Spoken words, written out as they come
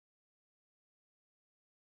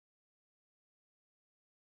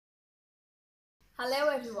Hello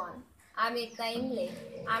everyone, I'm Ekta Ingle.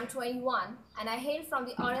 I'm 21 and I hail from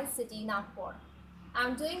the Orange City, Nagpur.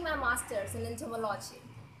 I'm doing my masters in entomology.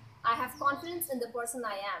 I have confidence in the person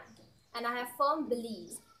I am and I have firm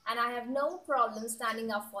beliefs and I have no problem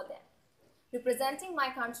standing up for them. Representing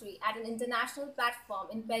my country at an international platform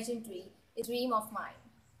in pageantry is a dream of mine.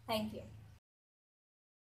 Thank you.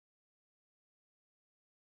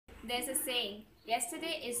 There's a saying,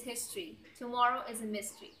 yesterday is history, tomorrow is a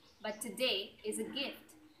mystery, but today is a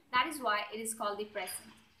gift. That is why it is called the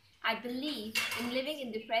present. I believe in living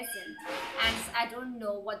in the present, and I don't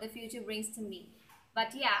know what the future brings to me.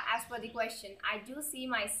 But yeah, as for the question, I do see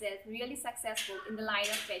myself really successful in the line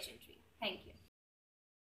of pageantry. Thank you.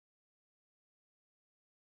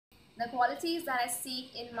 The qualities that I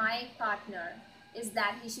seek in my partner is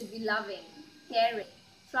that he should be loving, caring,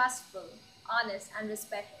 trustful, honest, and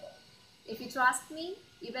respectful. If he trusts me,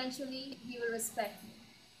 eventually he will respect me.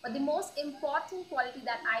 But the most important quality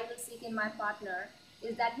that I will seek in my partner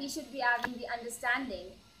is that he should be having the understanding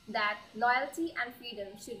that loyalty and freedom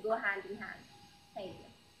should go hand in hand. Thank you.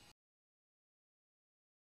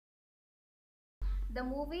 The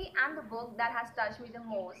movie and the book that has touched me the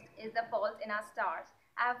most is The Fault in Our Stars.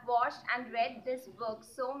 I have watched and read this book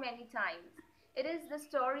so many times. It is the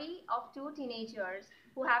story of two teenagers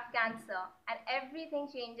who have cancer, and everything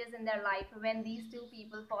changes in their life when these two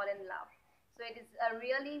people fall in love. So it is a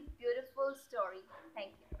really beautiful story.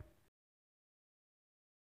 Thank you.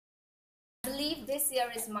 I believe this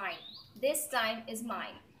year is mine. This time is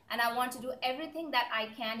mine. And I want to do everything that I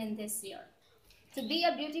can in this year. To be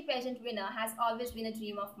a beauty pageant winner has always been a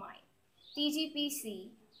dream of mine. TGPC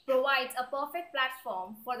provides a perfect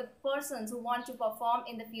platform for the persons who want to perform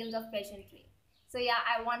in the field of pageantry. So yeah,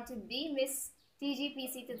 I want to be Miss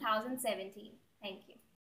TGPC 2017. Thank you.